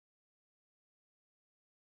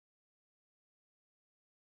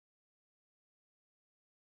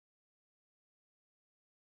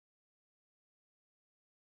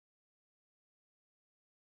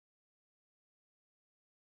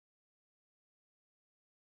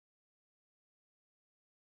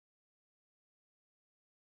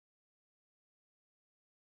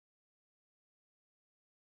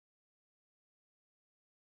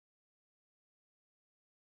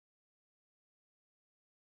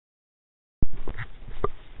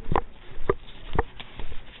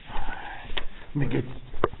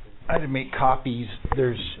I had to make copies.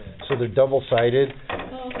 So they're double-sided,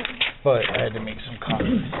 but I had to make some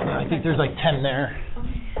copies. I think there's like 10 there.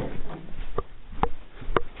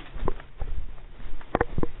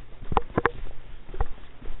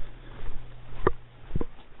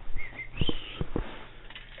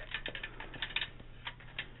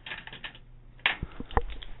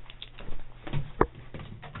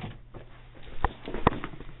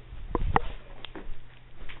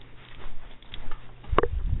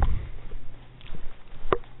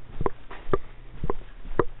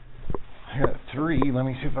 Let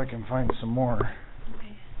me see if I can find some more.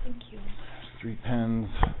 Okay, thank you. There's 3 pens.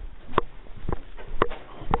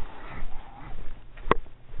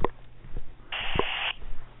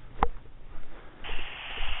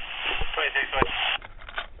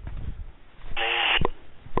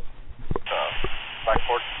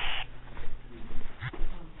 Blackboard.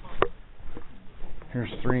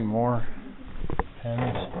 Here's 3 more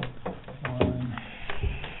pens. 1.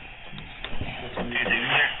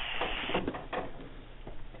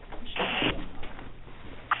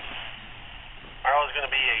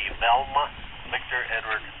 Velma, Victor,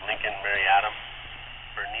 Edward, Lincoln, Mary Adam,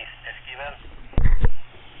 Bernice Esquivel.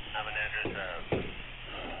 I have an address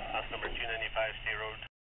house number 295 State Road.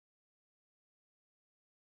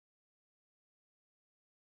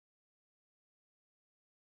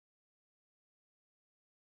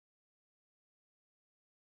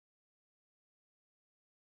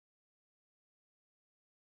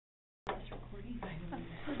 So do you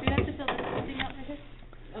have to fill this thing out, I guess?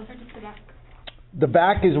 Or just the back? The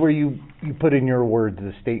back is where you put in your words,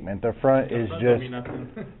 the statement. The front is just...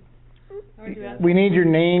 We need your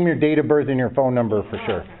name, your date of birth, and your phone number for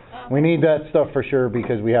sure. Okay. We need that stuff for sure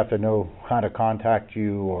because we have to know how to contact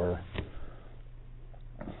you or...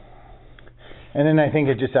 And then I think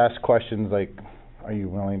it just asks questions like, are you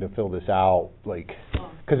willing to fill this out? Like,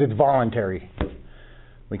 because it's voluntary.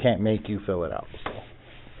 We can't make you fill it out. So.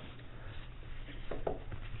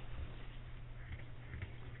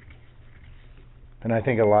 And I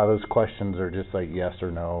think a lot of those questions are just like yes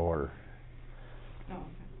or no, or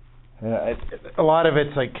a lot of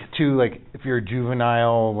it's like too, like if you're a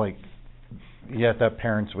juvenile, like you have to have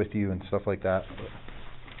parents with you and stuff like that.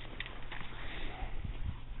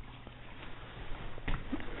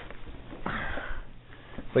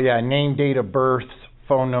 But yeah, name, date of birth,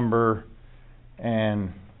 phone number,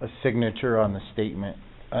 and a signature on the statement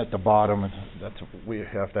at the bottom. We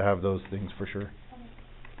have to have those things for sure.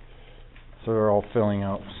 So they're all filling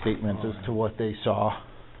out statements as to what they saw.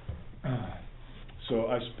 So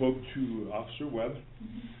I spoke to Officer Webb.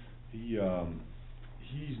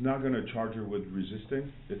 He's not going to charge her with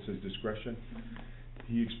resisting. It's his discretion.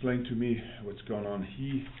 He explained to me what's going on.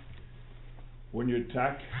 When you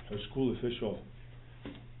attack a school official,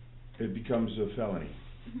 it becomes a felony.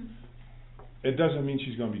 It doesn't mean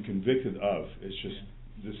she's going to be convicted of. It's just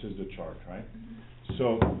this is the charge, right?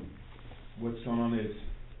 So what's going on is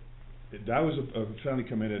that was a felony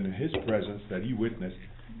committed in his presence that he witnessed,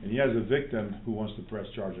 and he has a victim who wants to press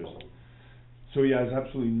charges. So he has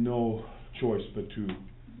absolutely no choice but to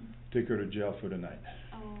take her to jail for the night.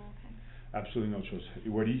 Oh, okay. Absolutely no choice.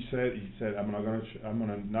 What he said, I'm not gonna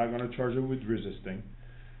charge her with resisting,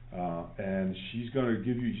 and he's gonna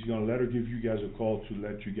let her give you guys a call to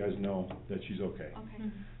let you guys know that she's okay. Okay.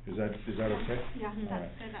 Is that okay? Yeah, that's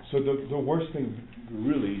right. good. So the worst thing,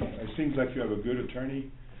 really, it seems like you have a good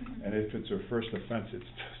attorney. And if it's her first offense, it's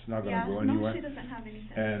not going to go anywhere. No, she doesn't have anything.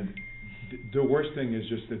 And the worst thing is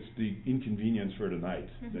just it's the inconvenience for the night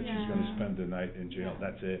that she's going to spend the night in jail.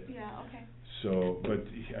 That's it. Yeah. Okay. So, but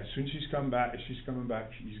as soon as she's coming back, he's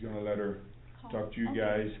going to let her talk to you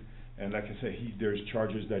guys. And like I said, there's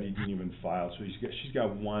charges that he didn't even file. So she's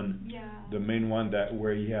got one, the main one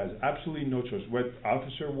where he has absolutely no choice. What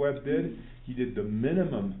Officer Webb did, he did the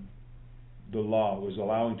minimum the law was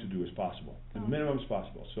allowing to do as possible, the minimum as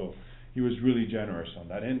possible. So he was really generous on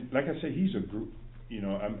that. And like I say, he's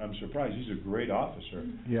I'm surprised. He's a great officer.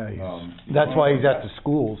 Yeah, that's why he's at the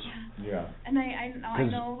schools. Yeah. And I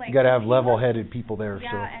know, like, you got to have level-headed people there.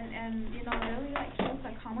 Yeah, so. and really, like, he was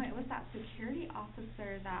a calm. It was that security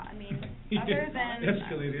officer that, I mean, other than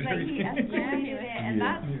escalated like he everything. escalated it, and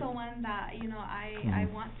that's the one that I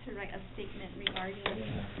want to write a statement regarding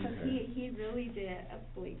because he really did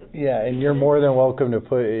escalate the situation. Yeah, and you're more than welcome to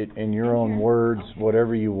put it in your own words,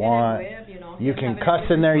 whatever you want. You can cuss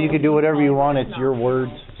in there. You can do whatever you want. It's your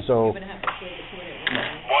words. So. Boy 30.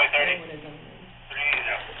 30.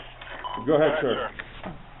 Go ahead, sir.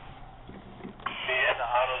 He had the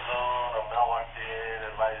AutoZone. A male walked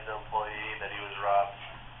in, advised the employee that he was robbed.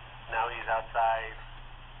 Now he's outside.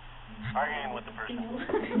 arguing with the person.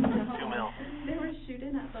 2 mil. They were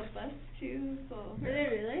shooting at the bus too, so. Were they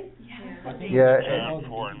really? Yeah. Yeah.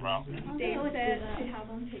 They said to have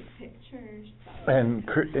them take pictures. And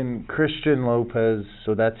Christian Lopez,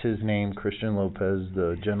 so that's his name, Christian Lopez,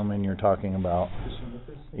 the gentleman you're talking about.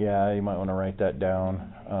 Yeah, you might want to write that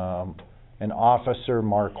down. And Officer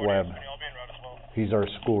Mark Webb. He's our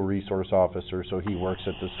school resource officer, so he works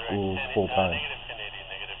at the school full time.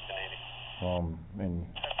 And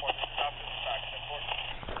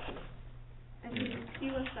He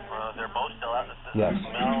was they're both still at the yes,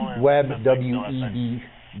 Mel and Webb, the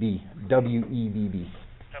W-E-B-B, W-E-B-B.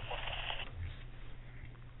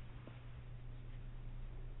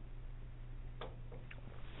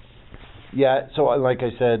 Yeah, so like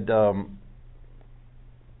I said,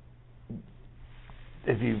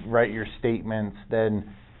 if you write your statements,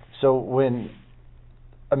 then, so when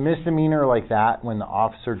a misdemeanor like that, when the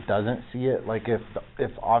officer doesn't see it, like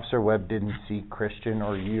if Officer Webb didn't see Christian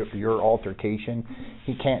or your altercation,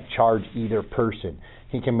 he can't charge either person.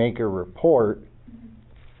 He can make a report,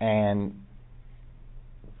 and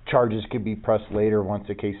charges could be pressed later once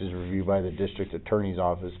the case is reviewed by the district attorney's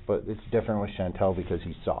office, but it's different with Chantel because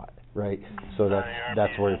he saw it, right? So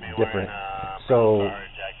that's where it's different. So,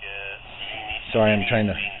 sorry, I'm trying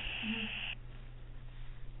to...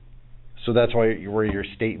 So that's why where your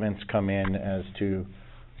statements come in as to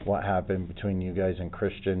what happened between you guys and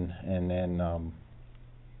Christian, and then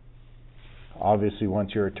obviously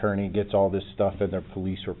once your attorney gets all this stuff in their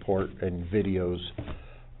police report and videos,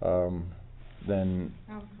 then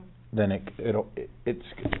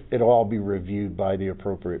it'll all be reviewed by the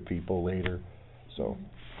appropriate people later. So.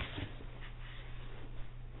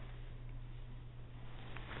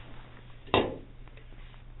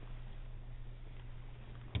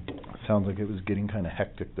 Sounds like it was getting kind of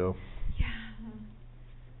hectic, though. Yeah.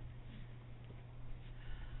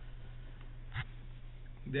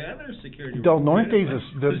 The other security. Del Norte's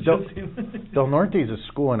a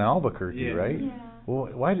school in Albuquerque, Yeah. right? Yeah. Well,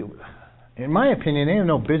 why do? In my opinion, they have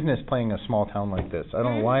no business playing a small town like this. I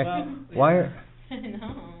don't know why. Well, Why? I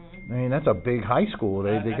know. I mean, that's a big high school.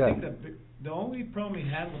 They I got. think the only problem we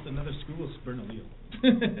had with another school was Bernalillo.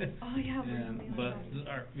 Oh, yeah. But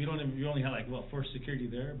we only had 4 security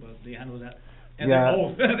there, but they handle that. And Yeah. they're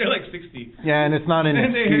old. They're like 60. Yeah, and it's not an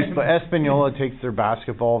excuse, but Espanola takes their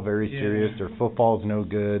basketball very serious. Their football's no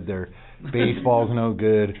good. Their baseball's no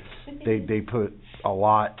good. They put a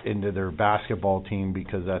lot into their basketball team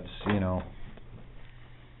because that's,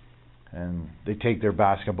 and they take their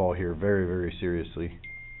basketball here very, very seriously.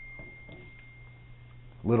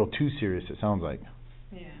 A little too serious, it sounds like.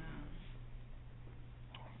 Yeah.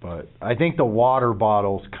 But I think the water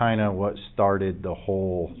bottle's kind of what started the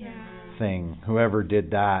whole thing. Whoever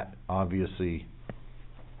did that, obviously.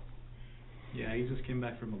 Yeah, he just came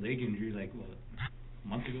back from a leg injury, a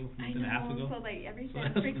month ago, month and a half ago. So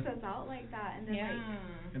everything freaks us out like that, and then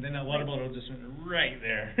and then that water bottle just went right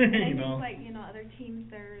there, and I think other teams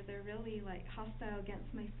they're really hostile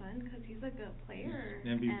against my son because he's a good player.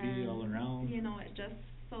 MVP all around. It just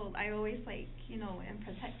so I always am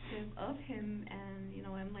protective of him, and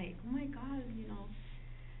I'm like, oh my God,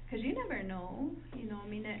 because you never know,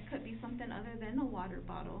 it could be something other than a water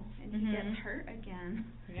bottle, and he gets hurt again.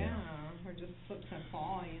 Yeah, or just slips and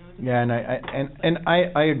fall, Yeah, and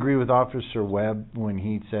I agree with Officer Webb when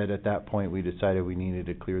he said at that point we decided we needed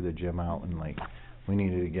to clear the gym out and we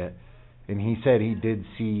needed to get, and he said he did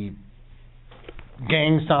see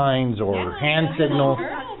gang signs or hand signals.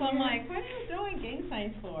 Girls, I'm like, what are you throwing gang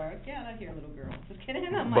signs for? Get out of here, little girl. Just kidding.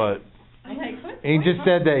 I'm But what? he just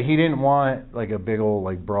said that he didn't want a big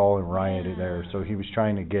old brawl and riot there, so he was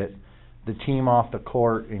trying to get the team off the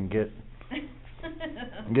court and get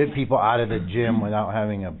people out of the gym without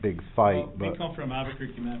having a big fight. Well, we come from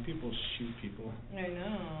Albuquerque, man. People shoot people. I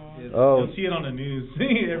know. You'll see it on the news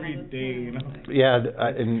every day, Yeah,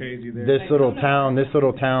 it's crazy there. this little town,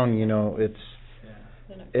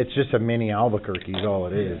 it's just a mini Albuquerque is all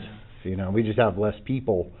it is. We just have less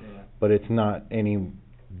people, but it's not any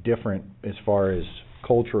different as far as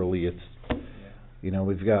culturally. It's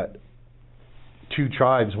we've got 2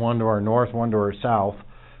 tribes, one to our north, one to our south,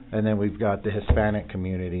 and then we've got the Hispanic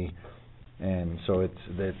community, and so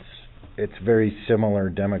it's very similar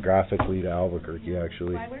demographically to Albuquerque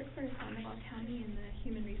actually. Well, I work for Sandoval County in the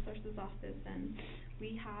Human Resources Office, and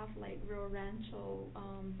we have Rio Rancho,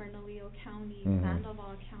 Bernalillo County,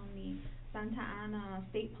 Sandoval County, Santa Ana,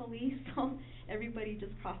 State Police, so everybody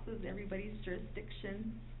just crosses everybody's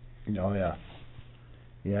jurisdiction. Oh yeah.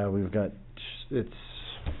 Yeah, we've got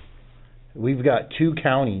 2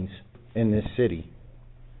 counties in this city.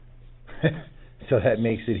 So that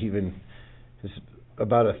makes it even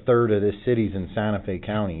about a third of this city's in Santa Fe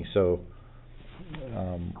County, so,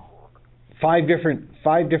 5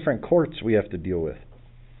 different courts we have to deal with.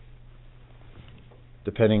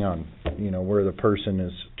 Depending on, where the person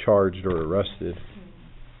is charged or arrested.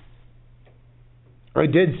 I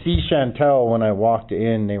did see Chantel when I walked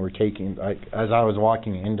in. They were taking, as I was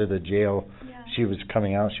walking into the jail, Yeah. she was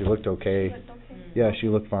coming out. She looked okay. She looked okay? Yeah, she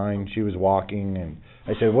looked fine. She was walking, and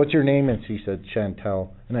I said, "What's your name?" And she said, "Chantel."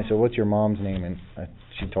 And I said, "What's your mom's name?" And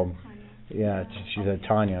she told me, Tanya. yeah, she said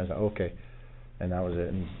Tanya. I was like, "Okay," and that was it.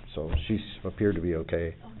 And so she appeared to be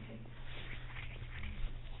okay. Okay.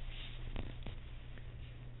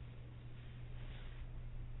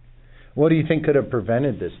 What do you think could have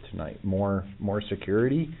prevented this tonight? More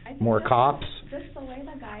security? I think More just- cops? Just the way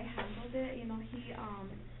the guy handled it, he,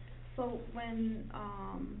 so when,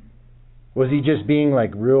 Was he just being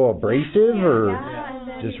like real abrasive, or yeah, and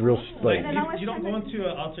then just real Like, And then I was you don't go trying to- into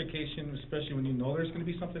an altercation, especially when you know there's gonna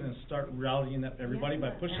be something, and start rallying up everybody by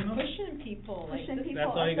pushing them. Pushing people, like, pushing this- people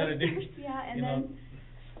That's all you up gotta the do, stairs, yeah, and you know?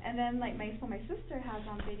 then like my sister has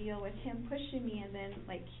on video with him pushing me, and then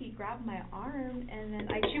like he grabbed my arm, and then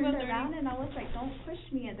I She turned was around already- and I was like, "Don't push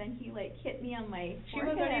me," and then he like hit me on my She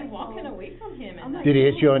was forehead. already walking so- away from him, I'm and like, did he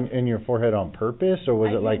hit you in your forehead on purpose, or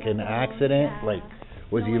was I it like don't an know, accident? yeah. Like,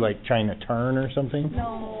 was he No, like trying to turn or something?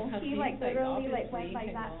 No, Because he he's, like like, literally like obviously went like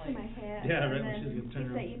can that go, to my like- head, Yeah, and right when then she's gonna he turn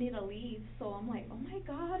said, around. "You need to leave," so I'm like, "Oh my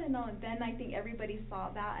God," and then I think everybody saw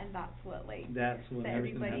that, and that's what like That's when set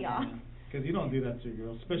everything everybody happens, off. yeah. Cause you don't do that to your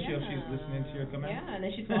girl, especially if she's listening to your command. Yeah, and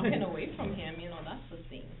then she's walking away from him, that's the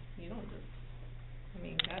thing. You don't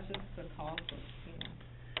just, that's just the cause of,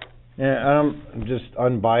 Yeah, I'm just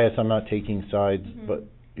unbiased. I'm not taking sides, Mhm. but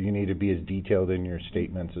you need to be as detailed in your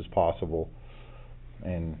statements as possible,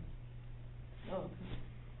 and Oh,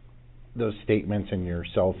 those statements in your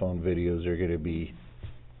cell phone videos are going to be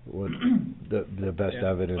what the best Yeah.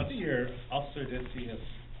 evidence. I think your officer did see his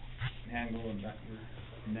hand go in back of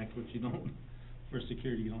her neck, which you don't, for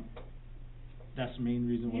security, you don't. That's the main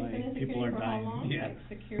reason You've why been in people are security for how dying, long? yeah. Like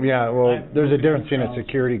security? Yeah, well, I've there's a broken difference between a crowds.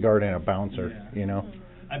 security guard and a bouncer, Yeah. Mm.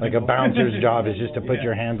 I've Like been a both. bouncer's job is just to put Yeah.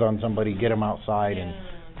 your hands on somebody, get them outside, and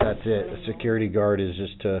that's it. A security guard is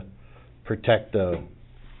just to protect the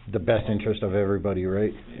best interest of everybody,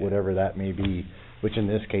 right? Yeah. Whatever that may be, which in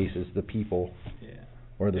this case is the people, Yeah.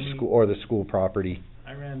 or the I mean, school property.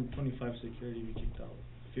 I ran 25 security, we kicked out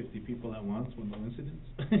 50 people at once with no incidents,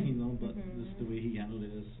 but just the way he handled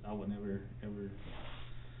it is, I would never, ever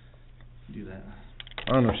do that.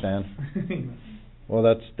 I understand. Well,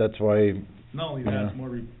 that's why, Not only Yeah. that, it's more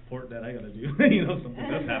report that I gotta do, something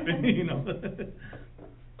does happen,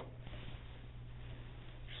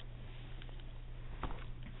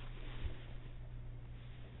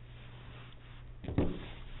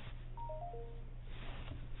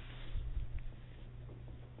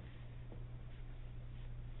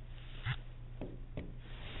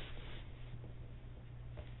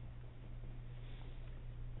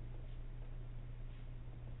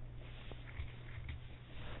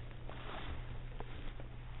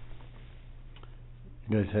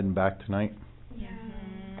 you guys heading back tonight? Yeah,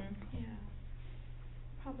 Mhm. yeah.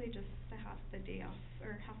 Probably just half the day off,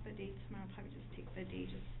 or half the day tomorrow, probably just take the day,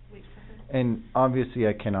 just wait for her. And obviously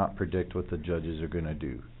I cannot predict what the judges are gonna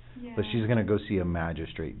do. Yeah. But she's gonna go see a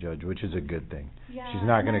magistrate judge, which is a good thing. Yeah, She's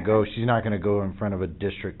not and gonna I- go, she's not gonna go in front of a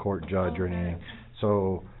district court judge or Okay, anything. okay.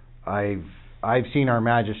 So I've seen our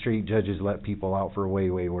magistrate judges let people out for way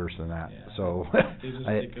worse than that, Yeah. so. They just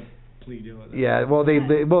I- take a plea deal with it. Yeah, well, they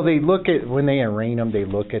look at, when they arraign them, they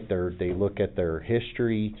look at their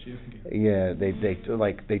history. She doesn't get- Yeah,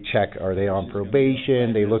 they check, are they on She's gonna be a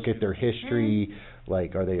probation, they flight look risk, at their yeah. history,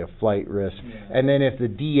 like, are they a flight risk? Yeah. And then if the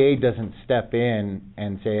DA doesn't step in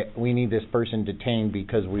and say, we need this person detained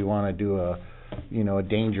because we wanna do a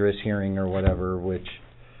dangerous hearing or whatever, which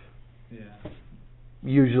Yeah.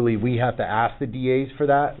 usually we have to ask the DAs for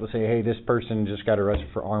that. We'll say, hey, this person just got arrested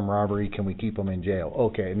for armed robbery, can we keep them in jail?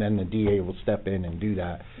 Okay, and then the DA will step in and do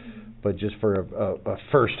that. But just for a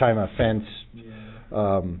first time offense,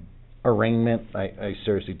 Yeah. arraignment, I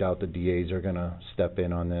seriously doubt the DAs are gonna step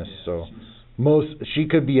in on this, Yeah, so. she's- She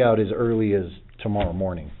could be out as early as tomorrow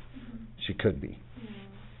morning. She could be. Yeah,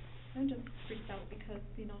 I'm just freaked out because,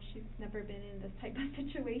 she's never been in this type of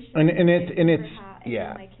situation. And I've it's, never had any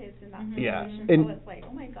yeah. of my kids in that Yeah, situation, and- so it's like,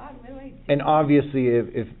 oh my God, what do I do? And obviously,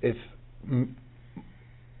 if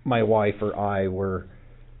my wife or I were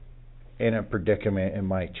in a predicament and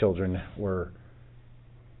my children were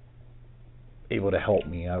able to help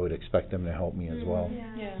me, I would expect them to help me as well.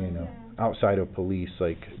 Yeah. Yeah. You know, Yeah. outside of police,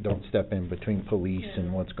 like, don't step in between police and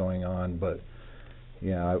Yeah. what's going on, but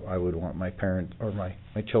yeah, I would want my parents, or my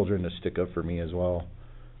children to stick up for me as well.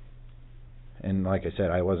 And like I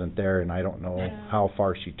said, I wasn't there, and I don't know Yeah. how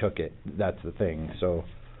far she took it. That's the thing, so.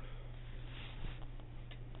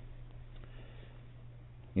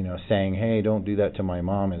 You know, saying, hey, don't do that to my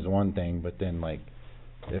mom is one thing, but then, like,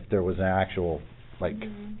 if there was an actual, like,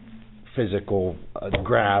 Mhm. physical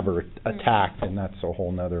grab or attack, then that's a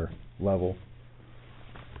whole nother level.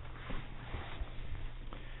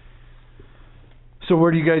 So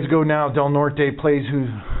where do you guys go now? Del Norte plays who?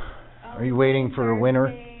 Are you waiting for a winner?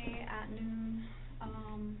 Thursday at noon.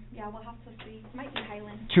 Yeah, we'll have to see. Might be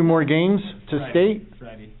Highland. 2 more games to Friday. state?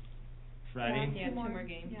 Friday. Yeah, two more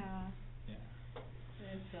games. Yeah. Yeah.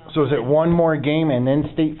 It's, So is it one more game and then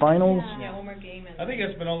state finals? Yeah, one more game and. I think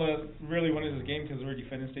Espanola really wanted this game because we're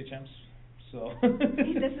defending state champs, so.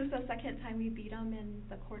 This is the second time we beat them in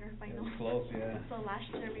the quarterfinals. It's close, yeah. So last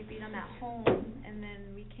year we beat them at home, and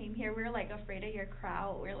then we came here. We were like afraid of your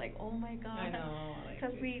crowd. We were like, oh my god. I know, like.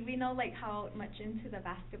 Because we know like how much into the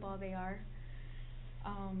basketball they are.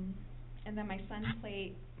 And then my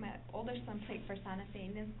older son played for Santa Fe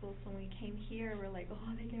Indian School, so when we came here, we're like,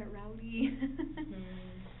 oh, they get rowdy.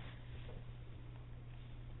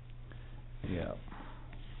 Yeah.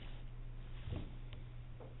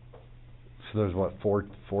 So there's what,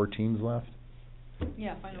 four teams left?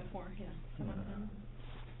 Yeah, Final Four, yeah.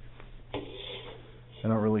 I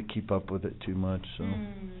don't really keep up with it too much, so.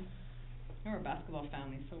 We're a basketball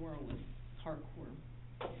family, so we're always hardcore.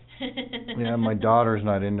 Yeah, my daughter's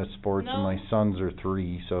not into sports, and No? my sons are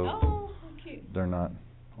 3, so Oh, how cute. they're not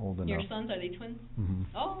old enough. Your sons, are they twins? Mhm.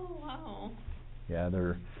 Oh, wow. Yeah,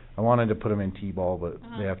 I wanted to put them in T-ball, but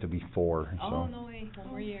Uh-huh. they have to be 4, so. Oh, no way, one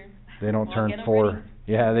more year. They don't Well, turn get 'em 4. ready.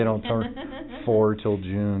 Yeah, they don't turn 4 till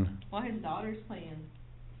June. Well, his daughter's playing.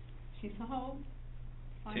 She's how old?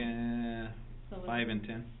 5? 5 and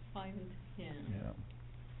 10. 5 and 10, yeah. Yeah.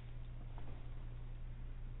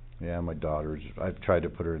 Yeah, my daughter's, I've tried to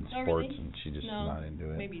put her in Oh, sports, really? and she just No, not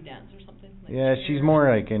into it. maybe dance or something. Like Yeah, cheer. she's more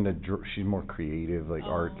like into, she's more creative, like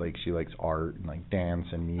art, Oh. like she likes art and like dance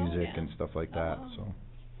and music yeah. and stuff like that, Oh. so.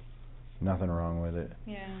 Nothing wrong with it.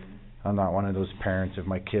 Yeah. I'm not one of those parents, if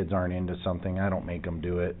my kids aren't into something, I don't make them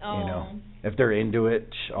do it, you know. Oh. If they're into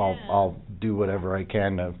it, Yeah. I'll do whatever I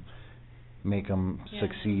can to make them Yeah.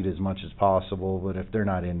 succeed as much as possible, but if they're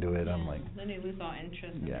not into it, I'm Yeah, like, then they lose all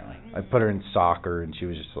interest and yeah. they're like, I put her in soccer and she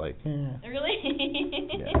was just like, eh. Really?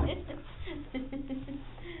 Yeah.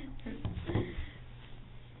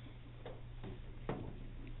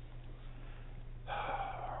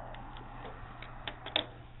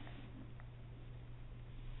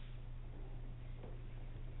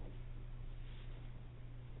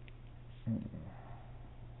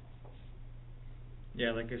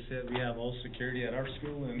 Yeah, like I said, we have all security at our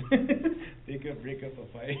school, and they could break up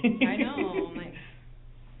a fight. I know, I'm like.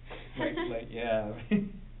 like, yeah.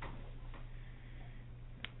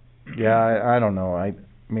 Yeah, I don't know.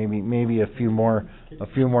 Maybe a few more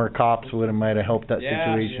cops might have helped that Yeah,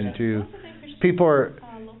 situation yeah. too. People are.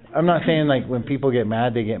 I'm not saying like when people get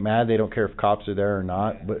mad, they get mad. They don't care if cops are there or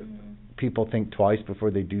not. But people think twice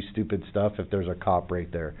before they do stupid stuff. If there's a cop right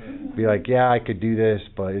there, be like, yeah, I could do this,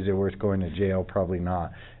 but is it worth going to jail? Probably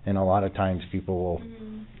not. And a lot of times people will,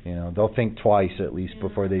 you know, they'll think twice at least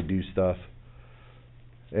before they do stuff.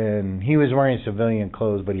 And he was wearing civilian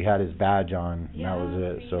clothes, but he had his badge on, and that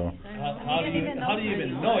was it. So How do you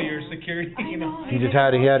even know you're security? I know. he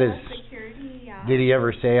had his. Security, yeah. Did he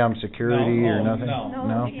ever say I'm security No, or nothing?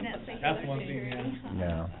 no. He didn't say That's he was one thing, security.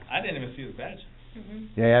 Yeah. I didn't even see his badge.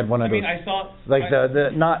 Yeah, he had one of I mean, those. I saw. Like the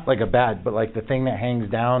not like a badge, but like the thing that hangs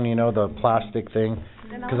down, you know, the plastic thing.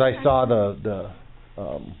 Then Because was I saw trying the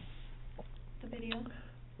the video.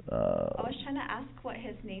 I uh was trying to ask what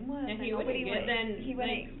his name was. And he nobody wouldn't give, then, he like,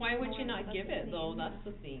 wouldn't- why would no you one not would give his it though? name. That's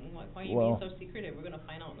the thing. Like, why are you Well, being so secretive? We're gonna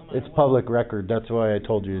find out no matter it's what. public record. That's why I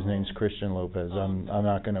told you his name's Christian Lopez. I'm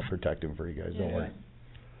not gonna protect him for you guys. Don't Yeah. worry.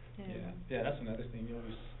 Yeah, that's another thing. You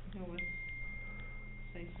always. It was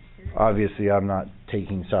say security. Obviously, I'm not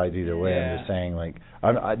taking sides either way. I'm just Yeah. saying like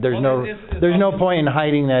Well, there's no point in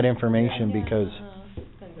hiding that information Yeah. because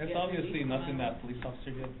That's obviously nothing that police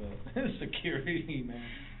officer did, but security, man.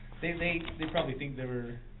 They probably think they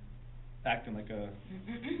were acting like a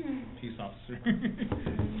peace officer.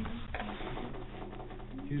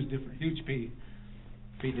 Huge pay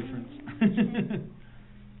difference.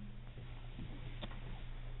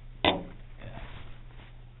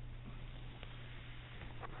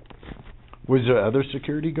 was there other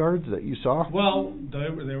security guards that you saw? Well, they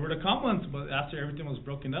were the common ones, but after everything was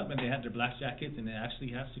broken up and they had their black jackets and they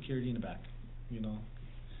actually have security in the back, you know.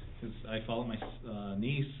 Because I followed my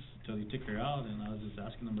niece till he took her out, and I was just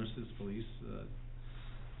asking them versus police.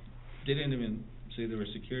 they didn't even say they were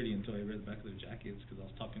security until I read the back of their jackets, cause I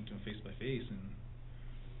was talking to them face by face, and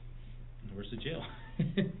where's the jail?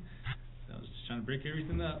 So I was just trying to break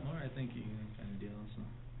everything up. All right, thank you, kind of deal. So,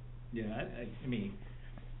 yeah, I mean,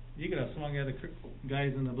 you could have swung at the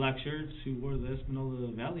guys in the black shirts who wore the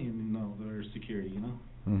Espanola Valley and they're security,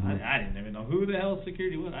 I didn't even know who the hell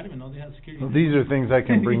security was. I didn't even know they had security. Well, these are things I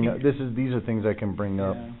can bring up, these are things I can bring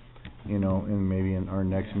up, Yeah. in maybe in our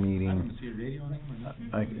next I meeting. don't see a radio on him or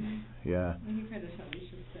nothing. Yeah. And he tried to tell me,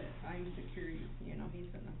 just that I'm security, he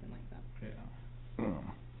said nothing like that. Yeah.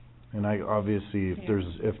 And I, obviously,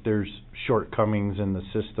 if there's shortcomings in the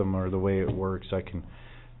system or the way it works, I can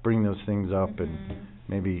bring those things up and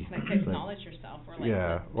maybe. Like to acknowledge yourself, or like.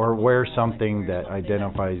 Yeah, let or people wear know, something like, wear that something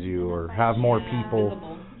identifies you, or Yeah. have more Yeah. people.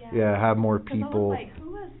 Visible. Yeah, have more 'Cause I was people. like, who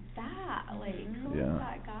was that? Like, who was Yeah.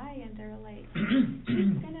 that guy? And they're like,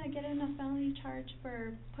 she's gonna get in a felony charge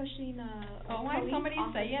for pushing a But why police somebody's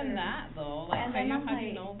officer. saying that though? Like, And how then you, I'm how do you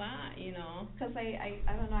like- know that, Cause I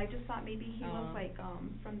don't know, I just thought maybe he was Oh. like,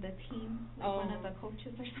 from the team, like one of Oh. the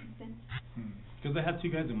coaches or something. Cause I had two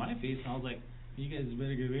guys in my face, and I was like, you guys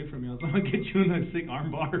better get away from me. I was like, I'm gonna get you in a sick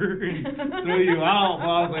arm bar and throw you out.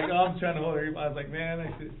 Well, I was like, oh, I'm trying to hold her. I was like, man,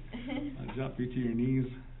 I'll drop you to your knees.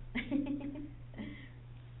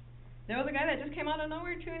 There was a guy that just came out of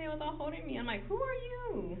nowhere too, and he was all holding me. I'm like, who are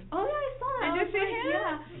you? Oh yeah, I saw that. Did I you was see like, him?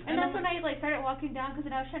 yeah. And And that's I'm when I started walking down, cause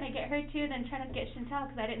then I was trying to get her too, then trying to get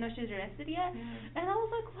Chantal, cause I didn't know she was arrested yet. Yeah. And I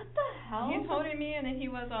was like, what the hell? He's holding me, and then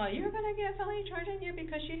he was, you're gonna get a felony charge on you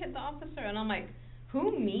because she hit the officer. And I'm like,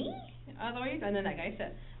 who, me? Otherwise, and then that guy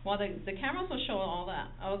said, well, the cameras will show all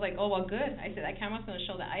that. I was like, oh, well, good. I said, that camera's gonna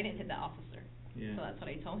show that I didn't hit that officer. Yeah. So that's what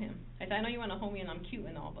I told him. I said, I know you wanna hold me and I'm cute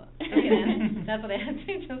and all, but, okay, that's what I had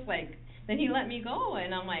to, just like, then he let me go,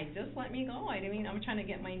 and I'm like, just let me go. I'm trying to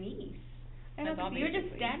get my niece. I know, That's all cause you were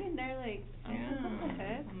just basically. standing there like, I was like, what the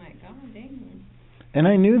heck? I'm like, god dang. And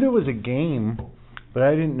I knew there was a game, but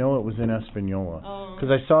I didn't know it was in Espanola. Oh. Cause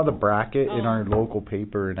I saw the bracket in our Oh. local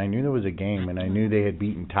paper, and I knew there was a game, and I knew they had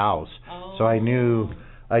beaten Taos. Oh. So I knew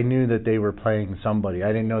that they were playing somebody. I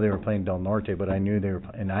didn't know they were playing Del Norte, but I knew they were,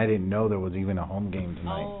 and I didn't know there was even a home game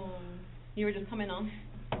tonight. Oh, you were just coming on?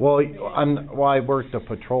 Well, I worked the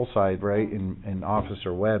patrol side, right, and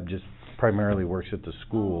Officer Webb just primarily works at the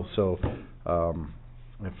school, so,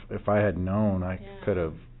 if I had known, I Yeah. could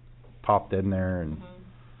have popped in there, and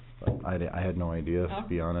Uh-huh. I had no idea, to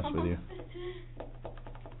be honest with you. Oh.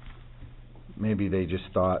 Maybe they just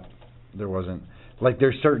thought there wasn't, like,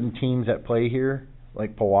 there's certain teams that play here,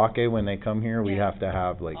 like Pewaukee, when they come here, we Yeah. have to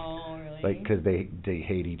have, like, Oh, really? like, 'cause they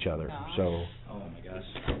hate each other, Gosh. so. Oh my gosh.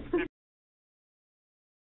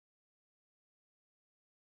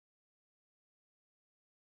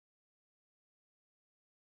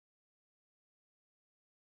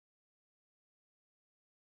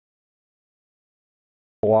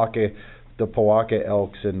 The Pewaukee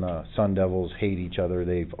Elks and the Sun Devils hate each other.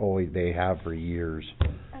 They have for years,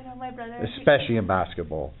 I know my brother. especially in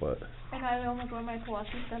basketball, but. And I almost wore my Milwaukee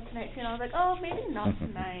stuff tonight too, and I was like, oh, maybe not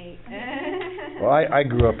tonight. Well, I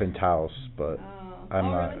grew up in Taos, but Oh. I'm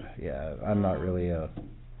Oh, not, really? yeah, I'm not really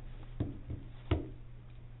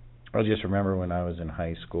I just remember when I was in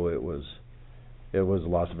high school, it was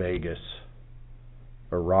Las Vegas.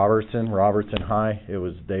 Or Robertson High,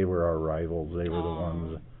 they were our rivals, they were the Oh.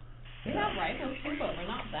 ones. We have rivals too, but we're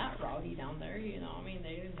not that rowdy down there, I mean,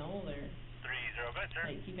 they know they're, 3-0, good, sir.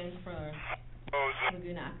 like, even for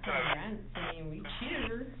Laguna Acton and Rents, I mean, we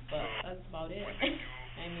cheer, but that's about it. I mean,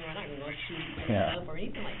 we're not gonna go shoot each other Yeah. up or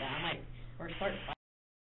anything like that, I'm like, or start fighting.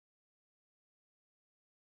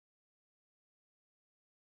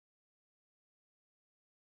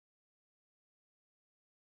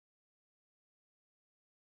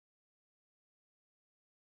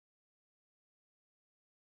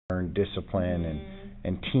 Learn discipline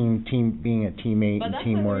and team being a teammate But and that's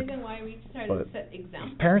teamwork. the reason why we try But to set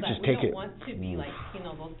examples parents that just we take don't it- want to be like,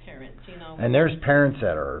 those parents, And there's parents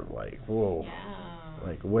that are like, whoa, Yeah.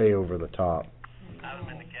 like way over the top. Adam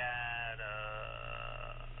in the CAD,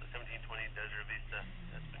 1720 Desert Vista,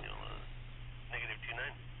 Espanola,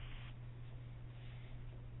 -29.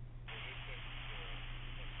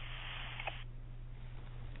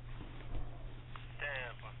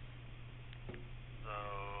 Tampa. So,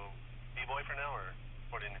 B-boy for now, or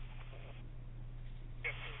 49?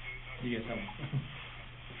 You guys have,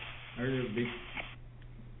 I heard there's a big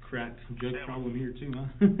crack drug problem here too, huh?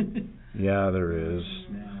 Yeah, there is.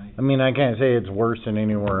 Yeah, I mean, I can't say it's worse than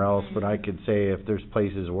anywhere else, but I could say if there's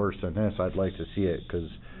places worse than this, I'd like to see it, 'cause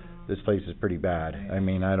this place is pretty bad. I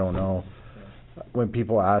mean, I don't know. When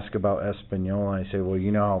people ask about Espanola, I say, well,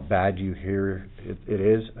 you know how bad you hear it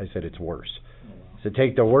is? I said, it's worse. So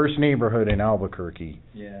take the worst neighborhood in Albuquerque,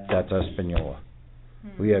 Yeah. that's Espanola.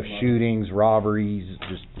 Hmm. We have shootings, robberies,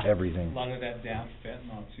 just everything. A lot of that damn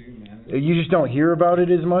fentanyl too, man. You just don't hear about it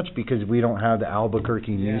as much because we don't have the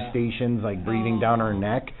Albuquerque news Yeah. stations like breathing down our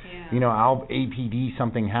neck. Yeah. You know, APD,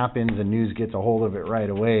 something happens, the news gets a hold of it right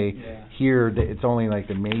away. Yeah. Here, it's only like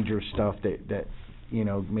the major stuff that you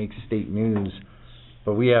know, makes state news.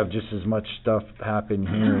 But we have just as much stuff happen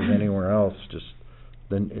here as anywhere else, just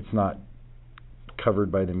then it's not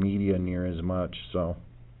covered by the media near as much, so.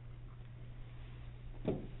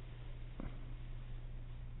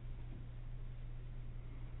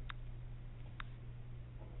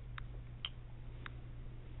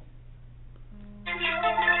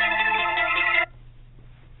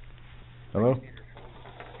 Hello?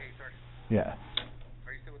 Yeah.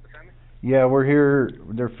 Are you still with the family? Yeah, we're here,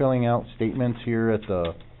 they're filling out statements here at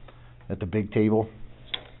the big table.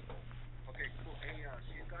 Okay, cool. Hey,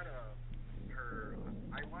 she's got her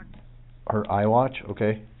iWatch. Her iWatch,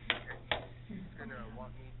 okay. She's gonna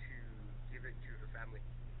want me to give it to her family.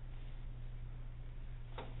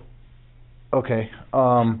 Okay,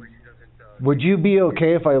 Where she doesn't, would you be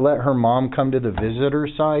okay if I let her mom come to the visitor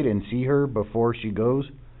side and see her before she goes?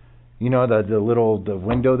 You know, the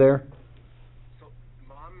window there? So,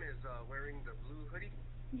 mom is, wearing the blue hoodie?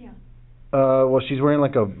 Yeah. Well, she's wearing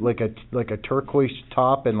like a turquoise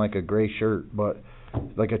top and like a gray shirt, but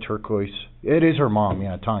like a turquoise. It is her mom,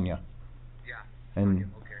 yeah, Tanya. Yeah. And,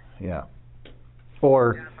 Okay. yeah.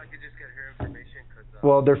 Or, Yeah, if I could just get her information, 'cause,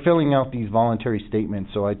 well, they're filling out these voluntary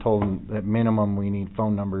statements, so I told them at minimum we need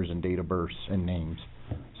phone numbers and date of births and names.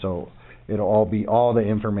 So it'll all the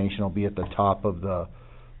information will be at the top of the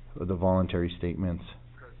voluntary statements.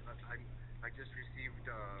 Because I just received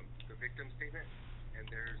the victim statement, and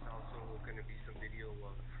there's also going to be some video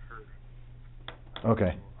of her.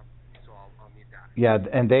 Okay. So I'll need that. Yeah,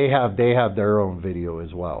 and they have their own video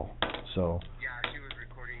as well. So Yeah, she was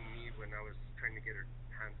recording me when I was trying to get her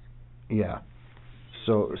hands. yeah.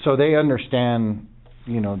 So they understand,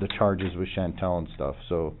 you know, the charges with Chantel and stuff.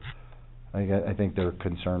 So I think their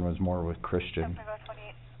concern was more with Christian.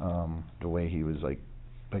 The way he was like,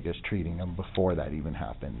 I guess, treating him before that even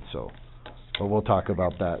happened, so, but we'll talk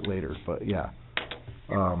about that later, but yeah.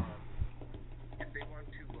 If they want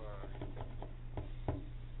to,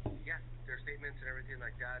 yeah, their statements and everything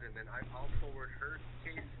like that, and then I'll forward her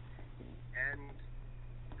case and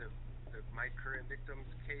my current victim's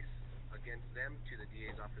case against them to the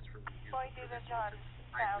DA's office for review. I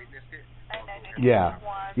witnessed it.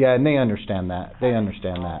 Yeah, and they understand that, and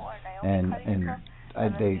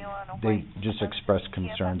they just expressed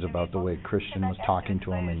concerns about the way Christian was talking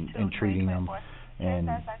to him and treating him, and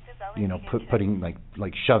you know, putting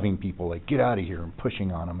like shoving people, like get out of here, and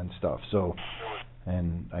pushing on them and stuff. So,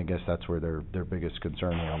 and I guess that's where their biggest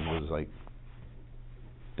concern was like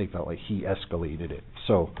they felt like he escalated it.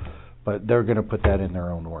 So, but they're gonna put that in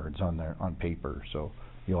their own words on paper. So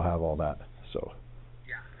you'll have all that. So.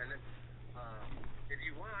 Yeah, and then if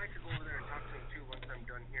you want, I could go over there and talk to him too once I'm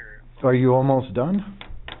done here. Are you almost done?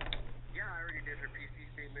 Yeah, I already did her PC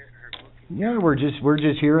statement, her booking. Yeah, we're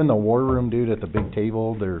just here in the war room, dude, at the big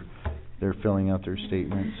table. They're filling out their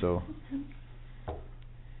statement, so.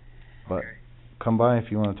 But Okay. come by if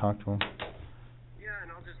you want to talk to them. Yeah,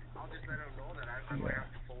 and I'll just let them know that I might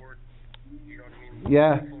have to forward, you know what I mean?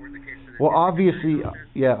 Yeah. Forward the case to the Well,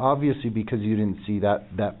 district. obviously, because you didn't see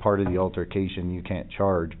that part of the altercation, you can't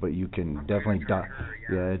charge, but you can definitely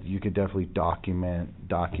you could definitely document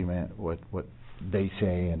what they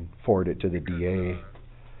say and forward it to the DA.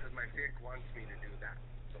 Because my FIC wants me to do that,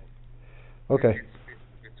 so. Okay.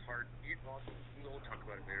 It's hard. We'll talk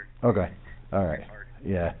about it later. Okay. All right. It's hard.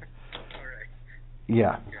 Yeah. All right.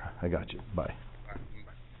 Yeah. I got you. Bye. Bye.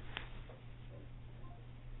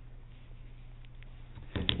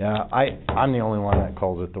 Yeah, I'm the only one that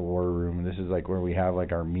calls it the war room. This is like where we have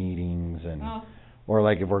like our meetings and or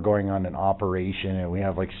like if we're going on an operation and we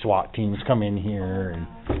have like SWAT teams come in here and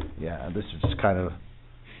yeah, this is just kind of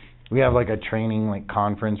we have like a training like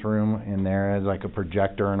conference room in there as like a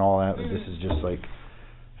projector and all that, but this is just like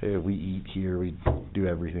hey, we eat here, we do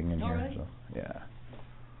everything in here. Really? So yeah.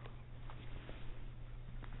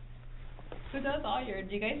 Who does all your,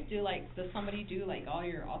 do you guys do like, does somebody do like all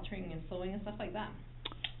your altering and sewing and stuff like that?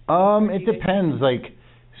 It depends, like,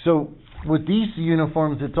 so with these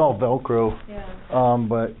uniforms, it's all Velcro. Yeah.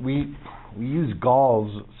 But we use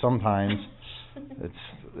galls sometimes.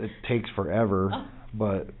 It takes forever,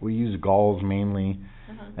 but we use galls mainly.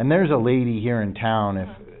 And there's a lady here in town,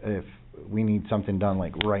 if we need something done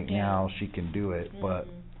like right now, she can do it, but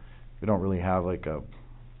we don't really have like a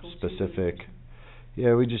specific,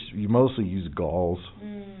 yeah, you mostly use galls.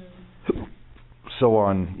 sew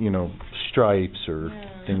on, you know, stripes or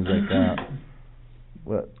Yeah. things like that.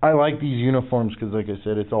 But I like these uniforms 'cause like I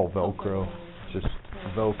said, it's all Velcro. Just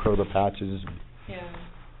Velcro the patches. Yeah.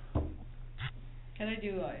 'Cause I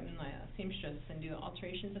do, I'm in my seamstress and do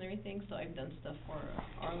alterations and everything, so I've done stuff for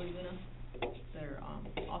our Laguna. Their,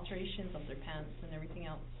 alterations of their pants and everything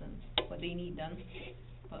else and what they need done.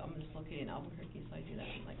 But I'm just located in Albuquerque, so I do that,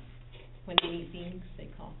 and like, when they need things, they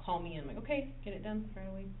call me and I'm like, okay, get it done right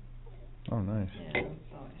away. Oh, nice. Yeah,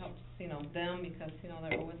 so it helps, you know, them because, you know,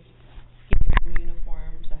 they're always